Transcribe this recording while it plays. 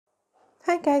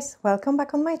Hi guys, welcome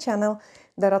back on my channel.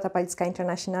 Dorota Palicka,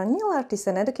 International Nail Artist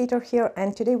and Educator here,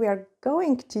 and today we are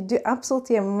going to do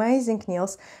absolutely amazing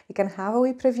nails. You can have a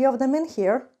wee preview of them in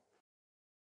here.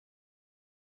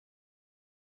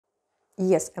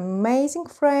 Yes, amazing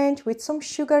French with some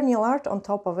sugar nail art on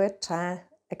top of it.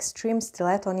 Extreme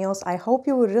stiletto nails. I hope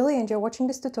you will really enjoy watching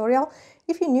this tutorial.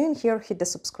 If you're new in here, hit the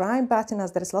subscribe button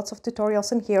as there's lots of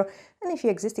tutorials in here. And if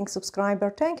you're an existing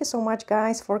subscriber, thank you so much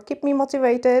guys for keep me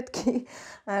motivated,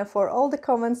 for all the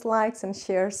comments, likes and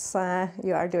shares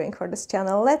you are doing for this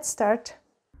channel. Let's start.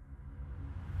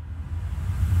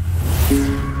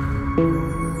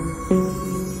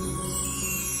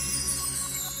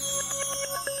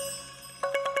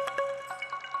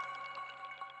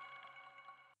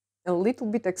 A little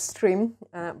bit extreme,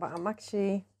 but I'm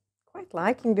actually quite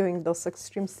liking doing those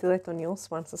extreme stiletto nails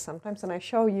once sometimes, and I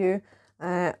show you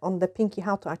on the pinky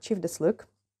how to achieve this look.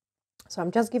 So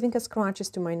I'm just giving a scratches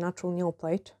to my natural nail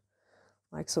plate,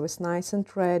 like so it's nice and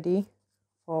ready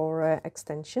for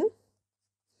extension.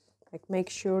 Like make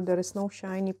sure there is no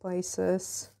shiny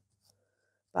places,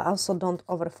 but also don't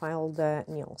overfile the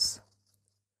nails.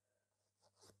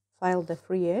 File the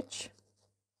free edge.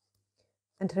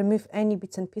 And remove any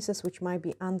bits and pieces which might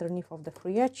be underneath of the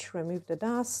free edge. Remove the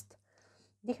dust,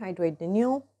 dehydrate the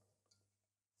nail.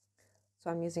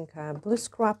 So I'm using a blue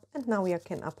scrub, and now we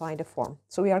can apply the form.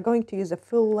 So we are going to use the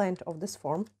full length of this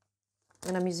form,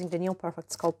 and I'm using the Nail Perfect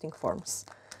sculpting forms.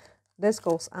 This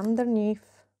goes underneath,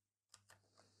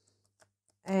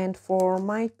 and for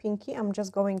my pinky I'm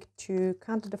just going to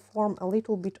cut the form a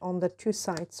little bit on the two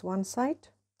sides, one side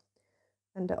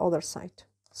and the other side,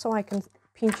 so I can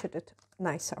pinch it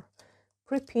nicer.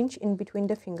 Pre-pinch in between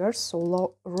the fingers,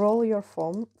 so roll your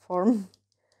form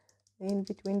in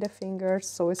between the fingers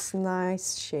so it's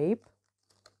nice shape.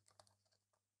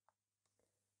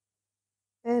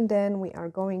 And then we are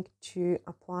going to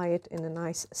apply it in a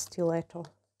nice stiletto.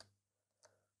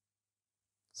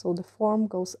 So the form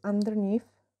goes underneath,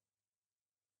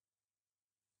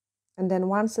 and then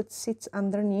once it sits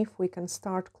underneath we can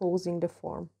start closing the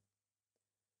form.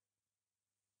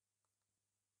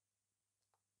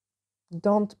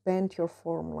 Don't bend your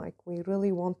form, like we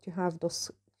really want to have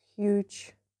those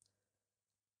huge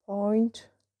point,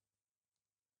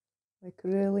 like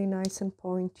really nice and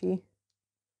pointy,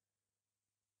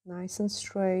 nice and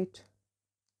straight,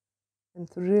 and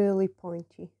really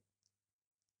pointy,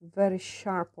 very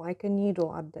sharp like a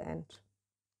needle at the end.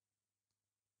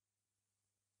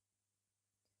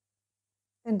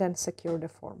 And then secure the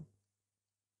form.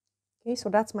 Okay, so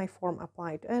that's my form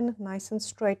applied in, nice and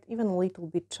straight, even a little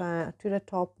bit to the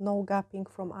top, no gapping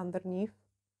from underneath,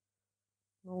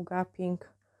 no gapping.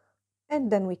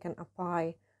 And then we can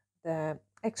apply the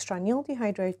extra nail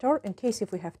dehydrator in case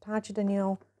if we have touched the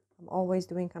nail. I'm always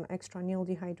doing an extra nail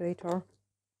dehydrator.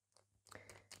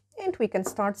 And we can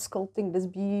start sculpting this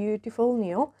beautiful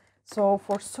nail. So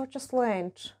for such a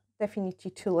length,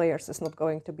 definitely 2 layers is not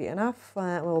going to be enough.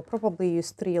 We'll probably use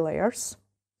 3 layers.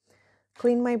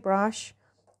 Clean my brush,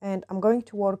 and I'm going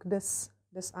to work this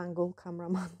angle,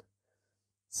 cameraman.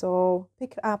 So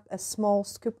pick up a small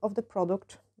scoop of the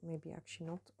product, maybe actually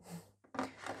not.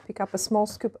 Pick up a small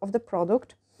scoop of the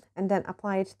product and then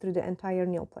apply it through the entire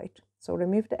nail plate. So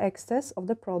remove the excess of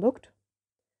the product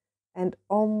and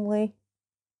only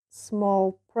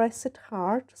press it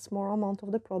hard, small amount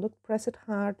of the product, press it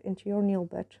hard into your nail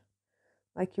bed.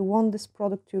 Like you want this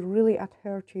product to really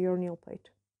adhere to your nail plate.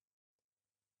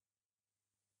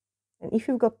 And if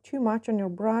you've got too much on your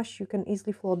brush, you can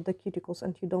easily float the cuticles,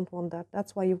 and you don't want that.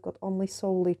 That's why you've got only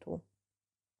so little.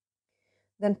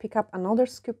 Then pick up another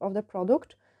scoop of the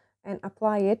product and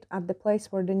apply it at the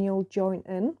place where the nail join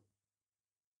in,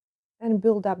 and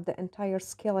build up the entire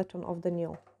skeleton of the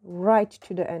nail right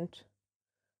to the end.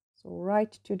 So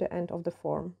right to the end of the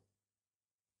form.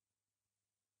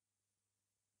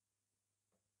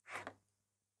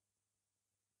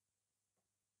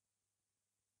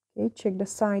 Okay, check the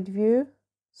side view.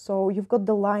 So you've got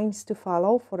the lines to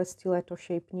follow for a stiletto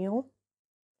shaped nail.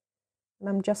 And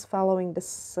I'm just following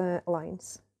these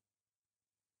lines.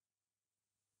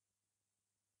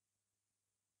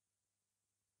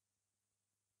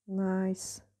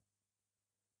 Nice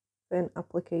thin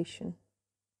application.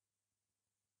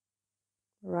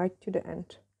 Right to the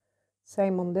end.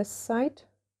 Same on this side.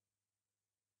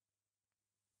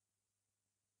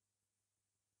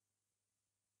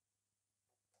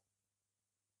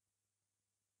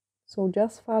 So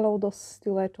just follow the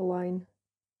stiletto line.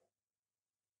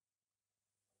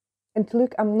 And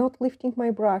look, I'm not lifting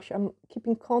my brush, I'm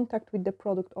keeping contact with the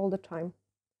product all the time.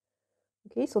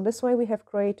 Okay, so this way we have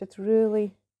created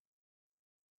really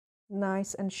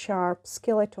nice and sharp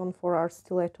skeleton for our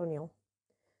stiletto nail.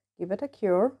 Give it a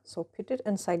cure, so put it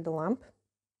inside the lamp.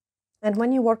 And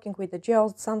when you're working with the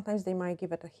gels, sometimes they might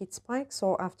give it a heat spike.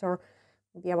 So after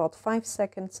maybe about 5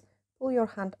 seconds, pull your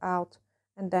hand out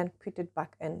and then put it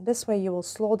back in. This way you will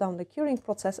slow down the curing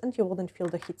process and you wouldn't feel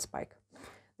the heat spike.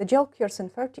 The gel cures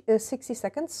in 60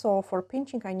 seconds, so for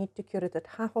pinching I need to cure it at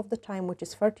half of the time, which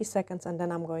is 30 seconds, and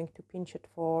then I'm going to pinch it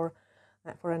for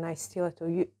a nice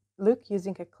stiletto look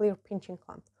using a clear pinching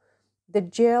clamp. The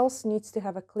gels needs to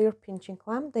have a clear pinching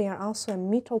clamp. They are also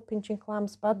metal pinching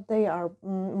clamps, but they are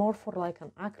more for like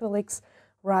an acrylics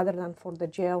rather than for the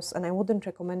gels, and I wouldn't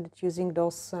recommend it using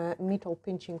those metal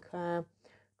pinching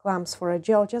clamps for a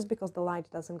gel just because the light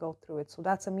doesn't go through it. So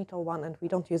that's a metal one and we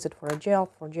don't use it for a gel.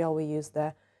 For gel we use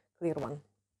the clear one.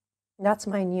 That's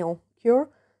my nail cure.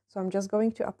 So I'm just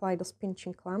going to apply this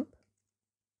pinching clamp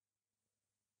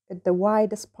at the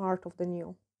widest part of the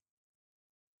nail.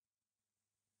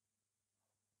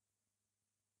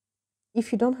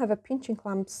 If you don't have a pinching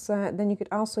clamps, then you could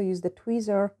also use the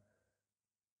tweezer,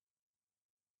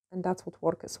 and that would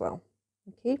work as well.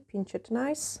 Okay, pinch it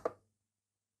nice.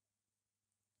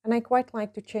 And I quite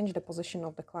like to change the position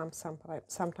of the clamp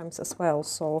sometimes as well.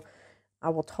 So I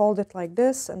would hold it like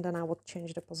this, and then I would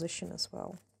change the position as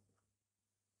well.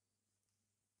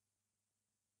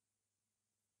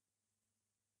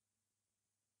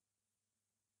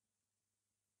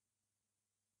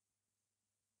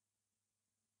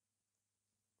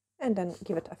 And then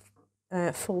give it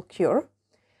a full cure.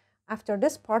 After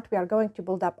this part, we are going to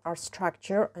build up our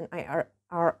structure and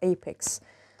our apex.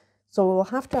 So we'll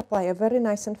have to apply a very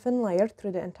nice and thin layer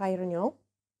through the entire nail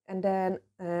and then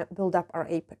build up our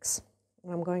apex.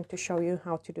 And I'm going to show you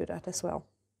how to do that as well.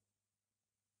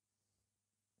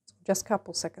 Just a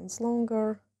couple seconds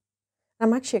longer.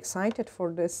 I'm actually excited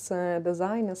for this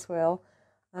design as well.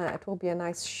 It will be a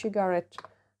nice sugarette,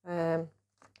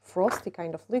 frosty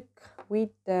kind of look with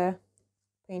the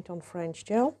paint on French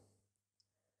gel.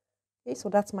 Okay, so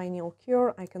that's my nail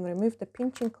cure. I can remove the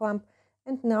pinching clamp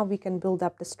and now we can build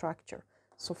up the structure.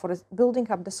 So for building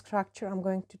up the structure, I'm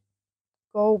going to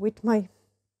go with my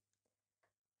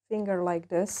finger like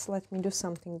this. Let me do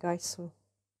something, guys. So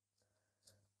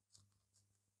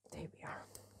there we are.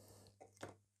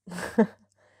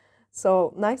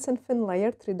 So nice and thin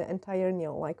layer through the entire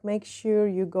nail. Like make sure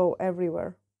you go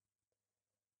everywhere.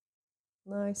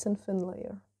 Nice and thin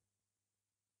layer.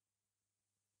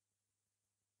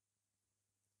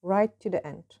 Right to the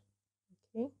end.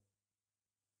 Okay.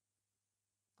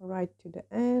 Right to the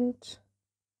end.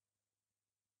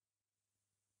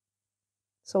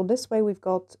 So this way we've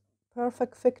got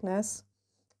perfect thickness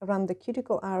around the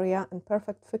cuticle area and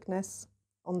perfect thickness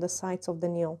on the sides of the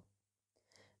nail.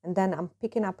 And then I'm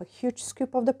picking up a huge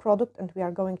scoop of the product and we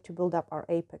are going to build up our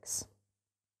apex.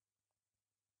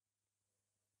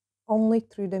 Only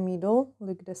through the middle,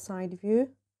 look the side view.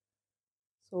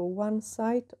 So one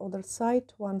side, other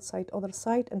side, one side, other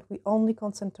side, and we only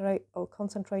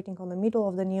concentrating on the middle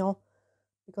of the nail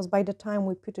because by the time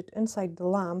we put it inside the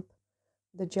lamp,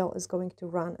 the gel is going to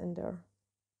run in there.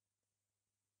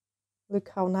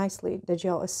 Look how nicely the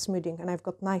gel is smoothing and I've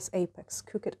got nice apex.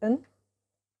 Cook it in.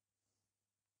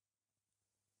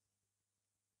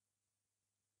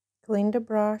 Clean the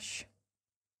brush.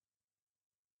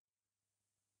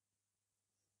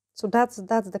 So that's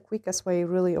the quickest way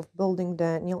really of building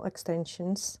the nail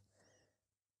extensions.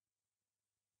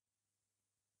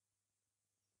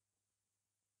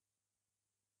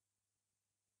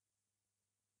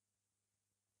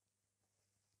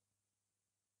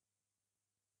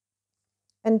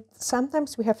 And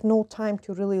sometimes we have no time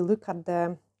to really look at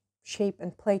the shape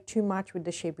and play too much with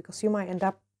the shape because you might end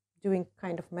up doing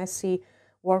kind of messy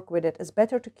work with it. It's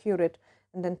better to cure it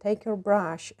and then take your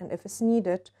brush, and if it's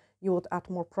needed, you would add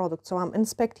more product. So I'm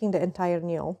inspecting the entire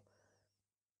nail.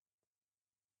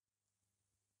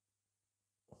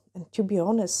 And to be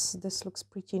honest, this looks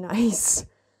pretty nice.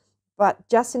 But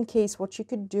just in case, what you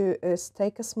could do is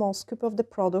take a small scoop of the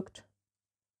product.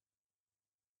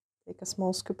 Take a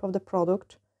small scoop of the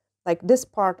product. Like this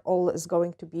part all is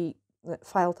going to be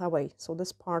filed away. So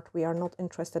this part, we are not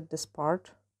interested in this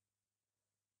part.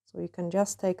 So you can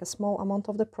just take a small amount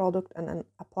of the product and then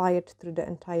apply it through the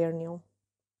entire nail.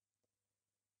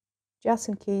 Just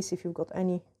in case if you've got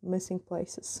any missing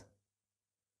places.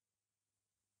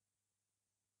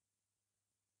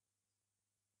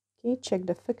 Okay, check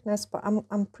the thickness, but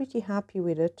I'm pretty happy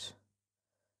with it.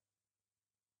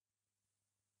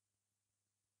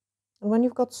 And when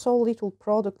you've got so little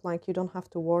product, like you don't have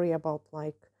to worry about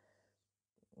like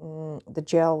the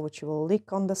gel which will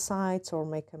leak on the sides or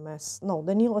make a mess. No,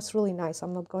 the nail is really nice.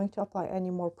 I'm not going to apply any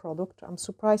more product. I'm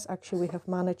surprised actually we have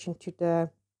managed into the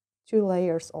 2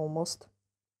 layers almost,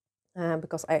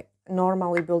 because I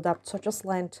normally build up such a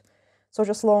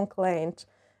long length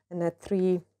in the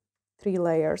three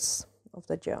layers of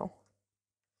the gel.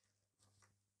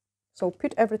 So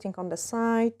put everything on the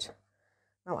side.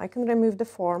 Now I can remove the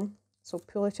form, so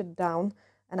pull it down,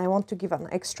 and I want to give an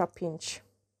extra pinch.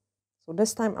 So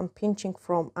this time I'm pinching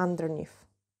from underneath.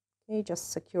 Okay,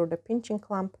 just secure the pinching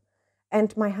clamp,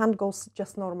 and my hand goes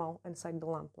just normal inside the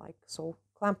lamp, like so.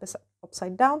 Clamp is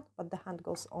upside down, but the hand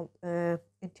goes on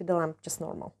into the lamp just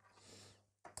normal.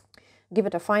 Give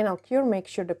it a final cure, make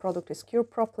sure the product is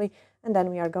cured properly, and then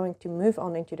we are going to move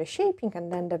on into the shaping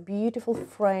and then the beautiful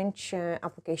French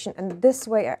application. And this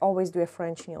way I always do a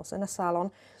French nails in a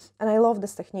salon, and I love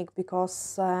this technique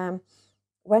because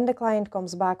when the client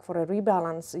comes back for a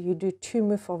rebalance, you do 2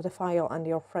 moves of the file and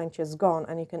your French is gone,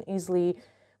 and you can easily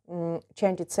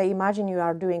change it. Say, imagine you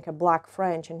are doing a black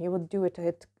French and you would do it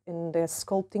in the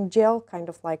sculpting gel, kind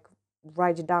of like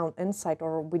right down inside,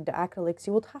 or with the acrylics.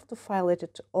 You would have to file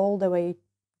it all the way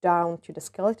down to the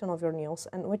skeleton of your nails,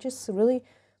 and which is really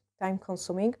time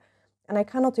consuming. And I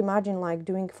cannot imagine like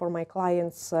doing for my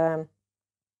clients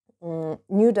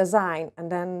new design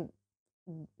and then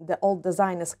the old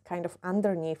design is kind of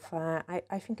underneath.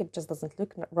 I think it just doesn't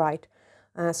look right.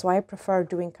 So I prefer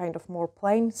doing kind of more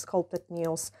plain sculpted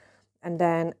nails and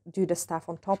then do the stuff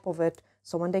on top of it.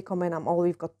 So when they come in,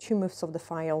 we've got 2 moves of the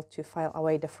file to file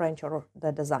away the French or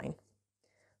the design.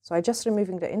 So I'm just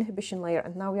removing the inhibition layer,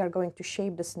 and now we are going to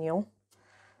shape this nail.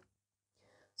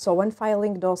 So when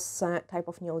filing those type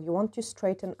of nail, you want to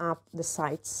straighten up the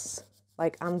sides,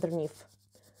 like underneath.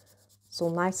 So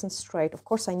nice and straight. Of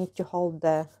course, I need to hold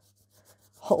the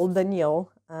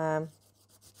nail.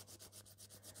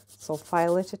 So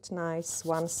file it nice,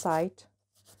 one side,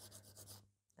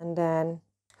 and then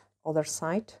other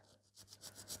side.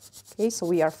 Okay, so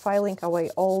we are filing away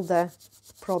all the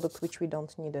product which we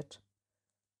don't need it.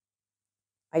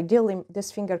 Ideally,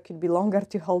 this finger could be longer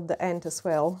to hold the end as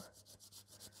well.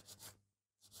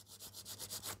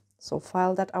 So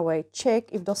file that away.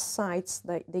 Check if those sides,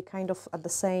 they kind of at the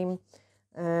same,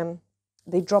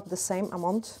 they drop the same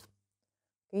amount.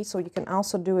 Okay, so you can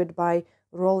also do it by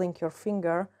rolling your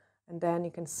finger, and then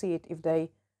you can see it if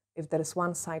there is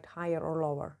one side higher or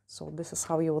lower. So this is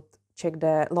how you would check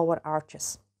the lower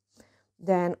arches.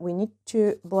 Then we need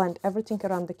to blend everything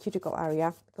around the cuticle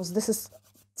area, because this is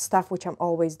stuff which I'm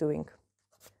always doing.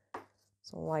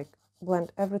 So like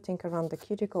blend everything around the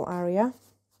cuticle area.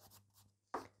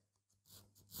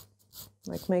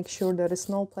 Like make sure there is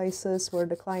no places where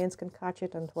the clients can catch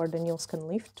it and where the nails can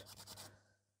lift.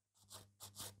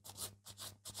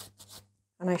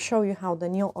 And I show you how the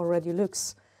nail already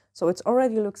looks. So it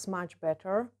already looks much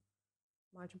better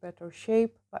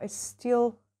shape, but it's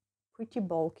still pretty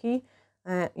bulky.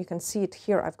 You can see it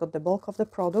here. I've got the bulk of the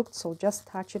product, so just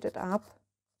touch it up.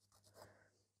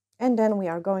 And then we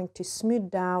are going to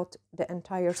smooth out the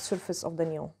entire surface of the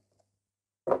nail.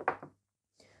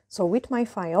 So with my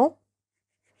file,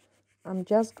 I'm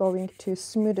just going to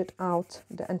smooth it out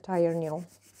the entire nail,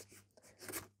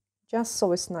 just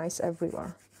so it's nice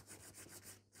everywhere.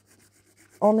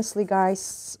 Honestly,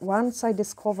 guys, once I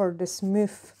discovered this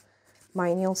move,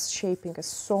 my nails shaping is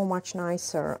so much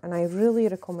nicer, and I really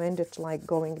recommend it like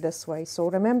going this way. So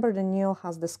remember, the nail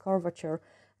has this curvature,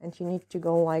 and you need to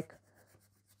go like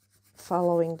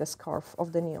following this curve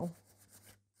of the nail.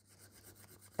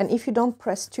 And if you don't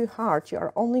press too hard, you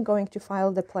are only going to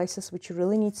file the places which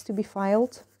really needs to be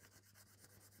filed.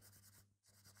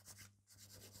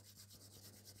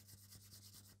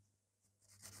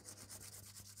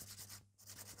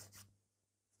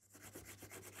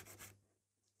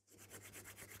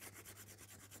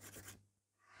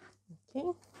 Okay.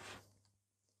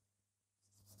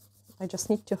 I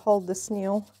just need to hold this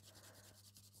nail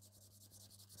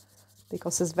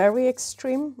because it's very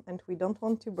extreme and we don't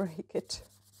want to break it.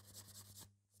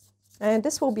 And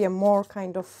this will be a more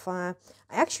kind of, I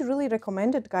actually really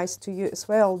recommend it, guys, to you as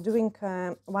well, doing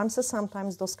once or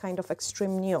sometimes those kind of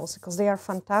extreme nails, because they are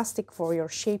fantastic for your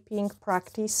shaping,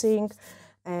 practicing,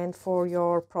 and for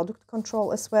your product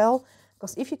control as well.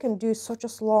 Because if you can do such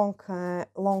as long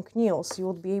nails, you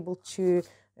would be able to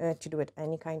do it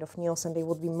any kind of nails, and they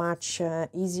would be much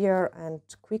easier and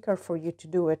quicker for you to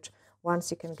do it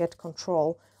once you can get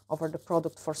control over the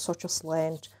product for such a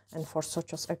length and for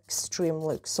such as extreme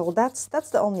look. So that's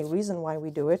the only reason why we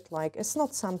do it. Like, it's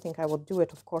not something I would do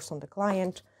it, of course, on the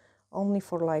client, only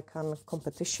for like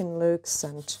competition looks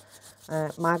and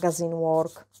magazine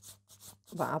work.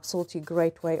 but absolutely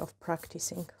great way of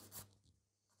practicing.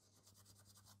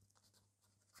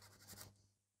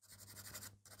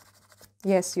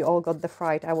 Yes, you all got the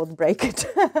fright. I would break it.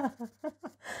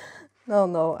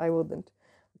 No, I wouldn't.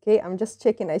 Okay, I'm just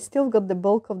checking. I still got the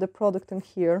bulk of the product in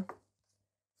here.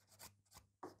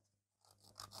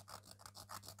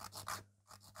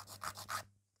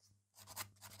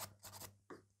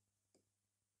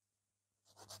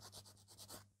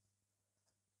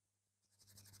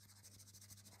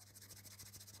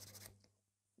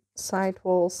 Side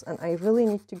walls, and I really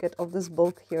need to get off this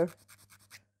bulk here.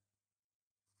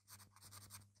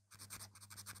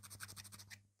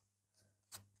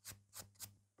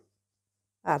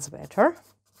 That's better.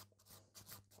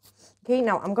 Okay,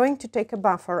 now I'm going to take a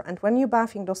buffer, and when you're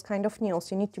buffing those kind of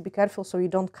nails, you need to be careful so you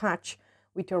don't catch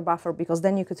with your buffer, because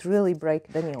then you could really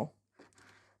break the nail.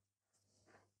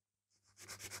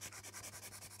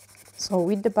 So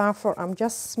with the buffer, I'm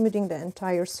just smoothing the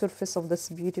entire surface of this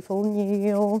beautiful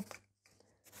nail.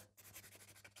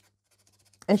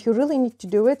 And you really need to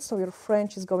do it so your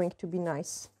French is going to be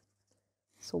nice.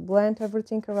 So blend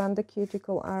everything around the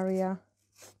cuticle area.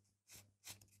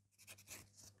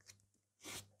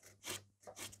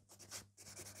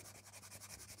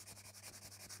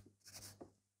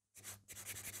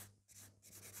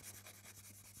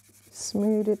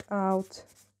 Smooth it out.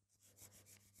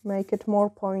 Make it more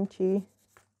pointy.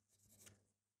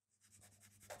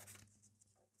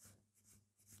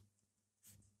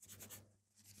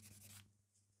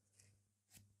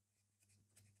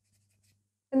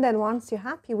 And then once you're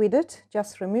happy with it,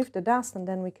 just remove the dust, and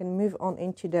then we can move on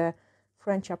into the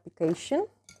French application.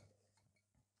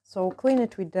 So clean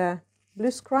it with the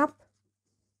blue scrub,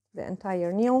 the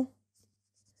entire nail.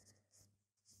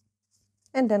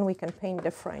 And then we can paint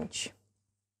the French.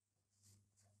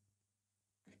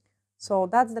 So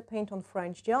that's the paint on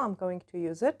French gel. I'm going to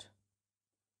use it.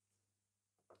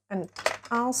 And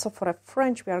also for a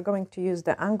French, we are going to use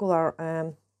the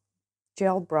angular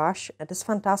gel brush. It is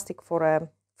fantastic for a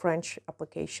French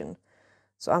application.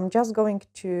 So I'm just going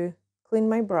to clean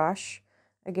my brush.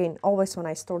 Again, always when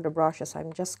I store the brushes,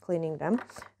 I'm just cleaning them,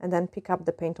 and then pick up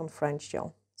the paint on French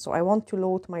gel. So I want to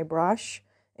load my brush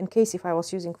in case if I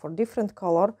was using for different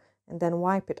color, and then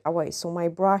wipe it away. So my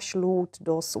brush load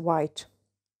those white.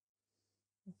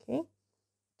 Okay,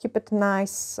 keep it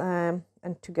nice and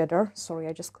together. Sorry,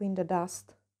 I just cleaned the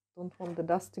dust. Don't want the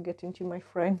dust to get into my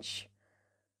French.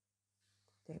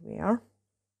 There we are.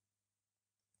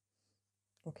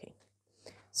 Okay,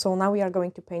 so now we are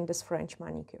going to paint this French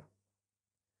manicure.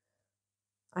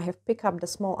 I have picked up the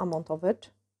small amount of it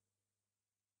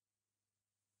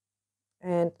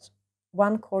and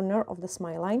one corner of the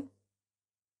smile line.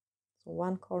 So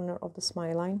one corner of the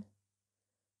smile line.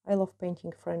 I love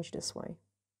painting French this way.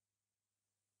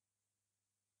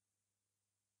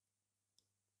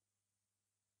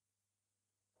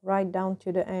 Right down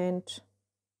to the end.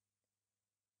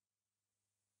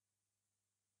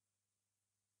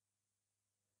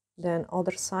 Then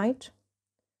other side.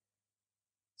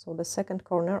 So the second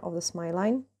corner of the smile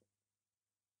line.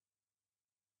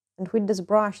 And with this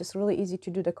brush, it's really easy to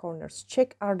do the corners.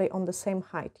 Check, are they on the same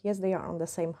height? Yes, they are on the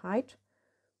same height.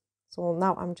 So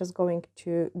now I'm just going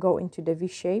to go into the V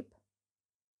shape.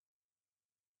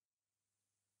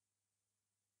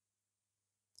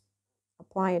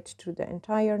 Apply it to the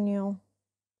entire nail.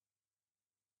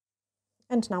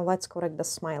 And now let's correct the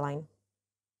smile line.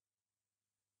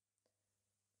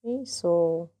 Okay,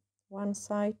 so one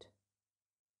side.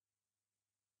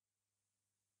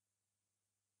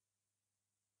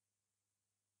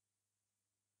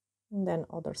 And then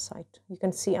other side. You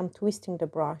can see I'm twisting the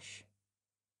brush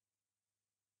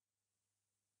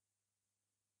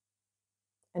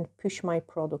and push my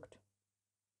product.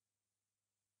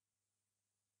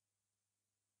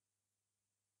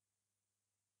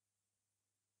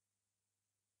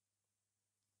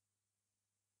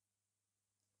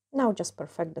 Now just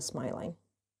perfect the smile line.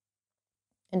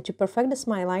 And to perfect the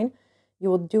smile line, you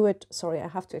will do it, sorry, I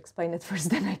have to explain it first,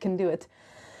 then I can do it.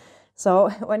 So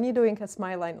when you're doing a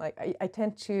smile line, like I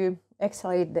tend to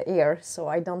exhalate the air, so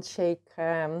I don't shake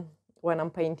when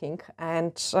I'm painting.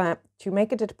 And to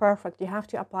make it perfect, you have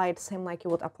to apply it same like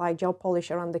you would apply gel polish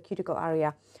around the cuticle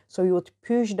area. So you would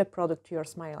push the product to your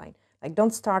smile line. Like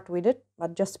don't start with it,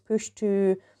 but just push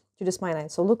to the smile line.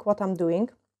 So look what I'm doing.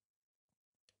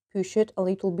 Push it a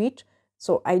little bit.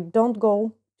 So I don't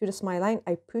go to the smile line,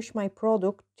 I push my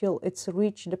product till it's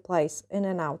reached the place, in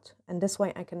and out. And this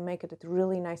way I can make it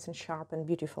really nice and sharp and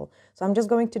beautiful. So I'm just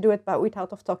going to do it, but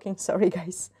without of talking. Sorry,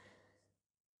 guys.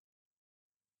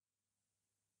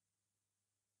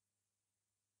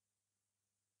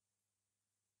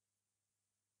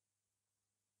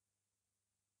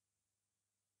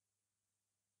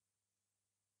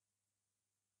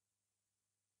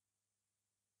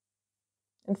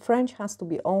 And French has to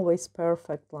be always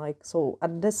perfect, like, so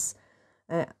at this,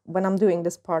 when I'm doing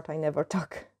this part, I never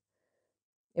talk.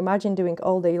 Imagine doing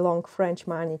all day long French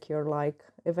manicure, like,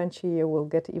 eventually you will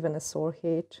get even a sore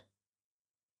head.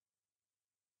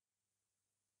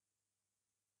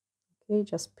 Okay,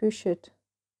 just push it.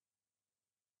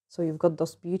 So you've got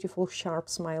those beautiful sharp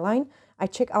smile line. I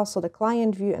check also the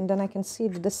client view, and then I can see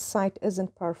that this side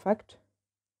isn't perfect.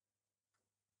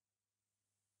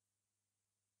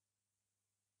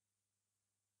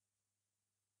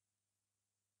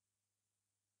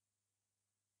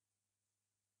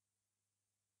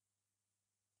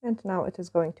 And now it is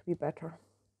going to be better.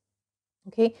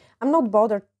 Okay, I'm not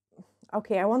bothered.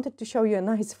 Okay, I wanted to show you a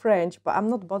nice French, but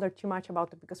I'm not bothered too much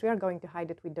about it because we are going to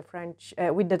hide it with the French,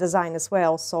 with the design as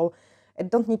well. So it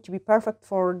don't need to be perfect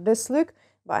for this look,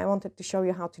 but I wanted to show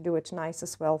you how to do it nice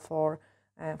as well for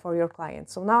your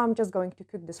clients. So now I'm just going to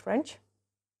cook this French.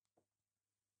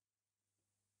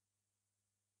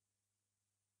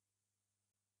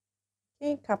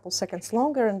 Okay, a couple seconds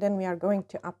longer, and then we are going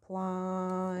to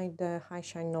apply the High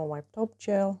Shine No Wipe Top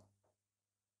Gel.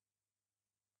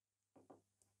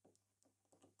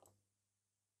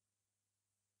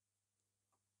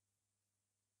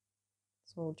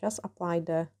 So just apply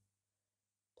the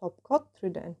top coat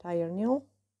through the entire nail.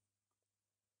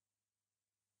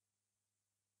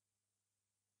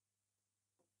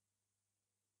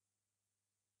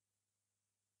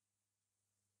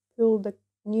 Pull the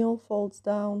nail folds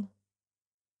down.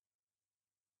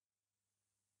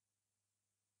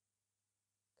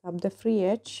 Up the free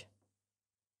edge.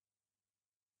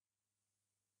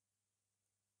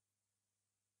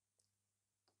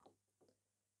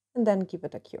 And then give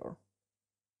it a cure.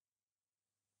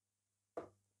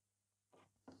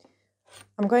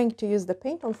 I'm going to use the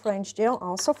paint on French gel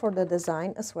also for the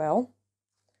design as well.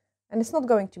 And it's not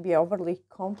going to be overly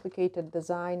complicated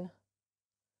design.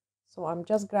 So I'm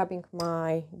just grabbing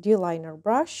my D-liner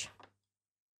brush.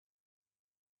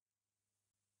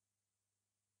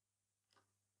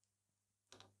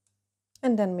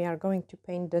 And then we are going to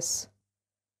paint this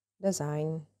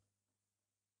design.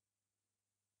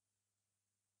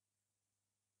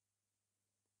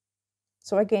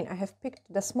 So again, I have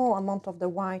picked the small amount of the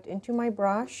white into my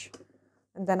brush,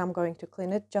 and then I'm going to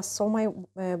clean it just so my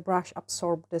brush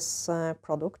absorbs this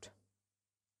product.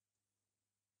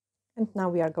 And now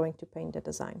we are going to paint the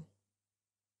design.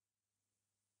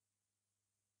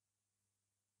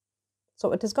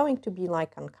 So it is going to be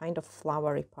like a kind of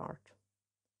flowery part.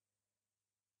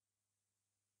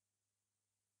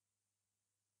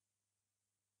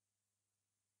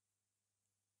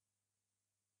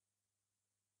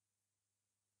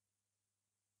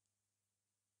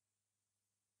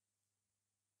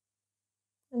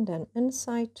 And then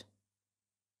inside,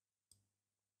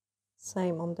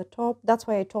 same on the top. That's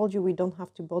why I told you we don't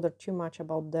have to bother too much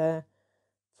about the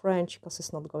French because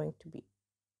it's not going to be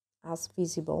as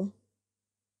visible.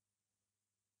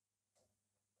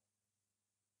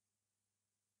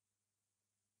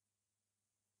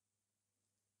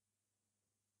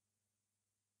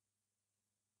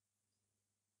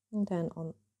 And then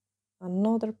on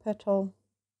another petal,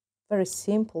 very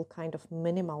simple kind of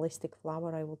minimalistic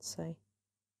flower, I would say.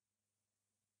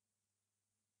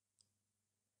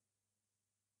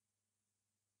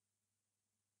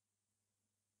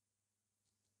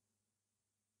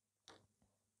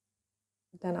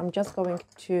 Then I'm just going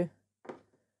to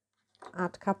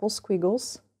add a couple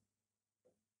squiggles.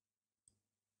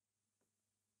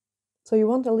 So you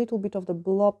want a little bit of the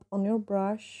blob on your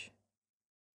brush.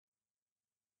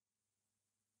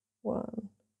 1,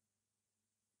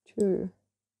 2,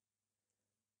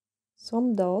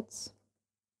 some dots.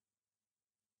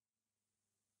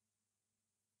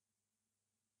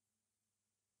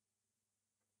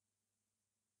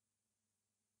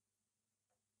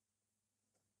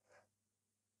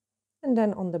 And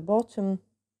then on the bottom,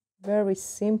 very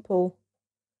simple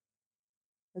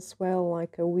as well,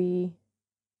 like a wee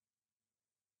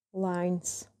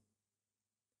lines.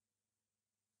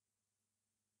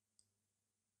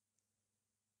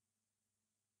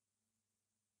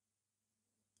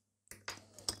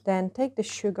 Then take the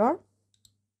sugar.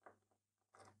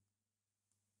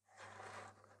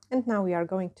 And now we are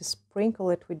going to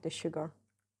sprinkle it with the sugar.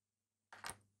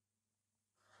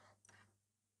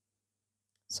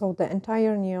 So the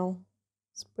entire nail,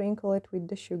 sprinkle it with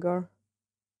the sugar.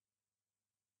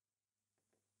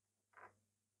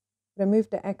 Remove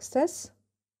the excess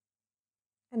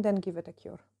and then give it a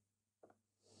cure.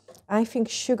 I think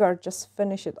sugar just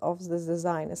finish it off this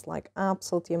design. It's like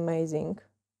absolutely amazing.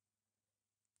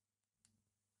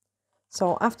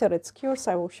 So after it's cured,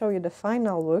 I will show you the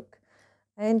final look.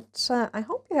 And I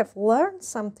hope you have learned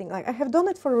something. Like, I have done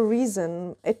it for a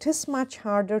reason. It is much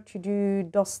harder to do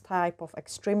those type of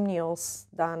extreme nails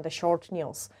than the short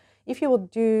nails. If you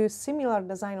would do similar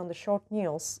design on the short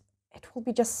nails, it will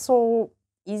be just so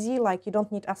easy. Like, you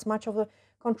don't need as much of the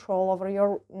control over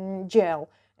your gel.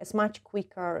 It's much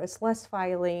quicker, it's less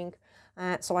filing.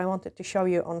 So I wanted to show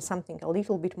you on something a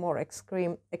little bit more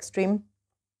extreme.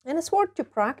 And it's worth to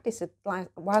practice it like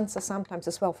once or sometimes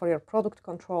as well for your product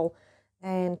control,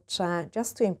 and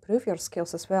just to improve your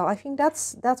skills as well. I think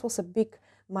that was a big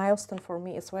milestone for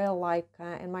me as well, like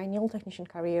in my nail technician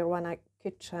career, when I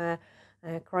could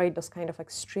create those kind of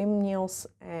extreme nails,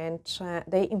 and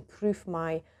they improve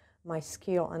my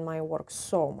skill and my work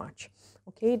so much.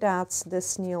 Okay, that's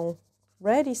this nail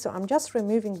ready. So I'm just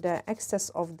removing the excess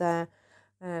of the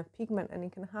pigment, and you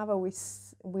can have a wee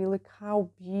look how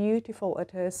beautiful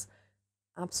it is.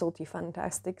 Absolutely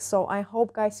fantastic. So I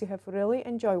hope, guys, you have really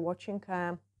enjoyed watching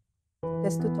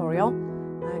this tutorial.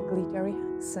 Glittery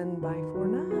hacks, and bye for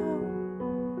now.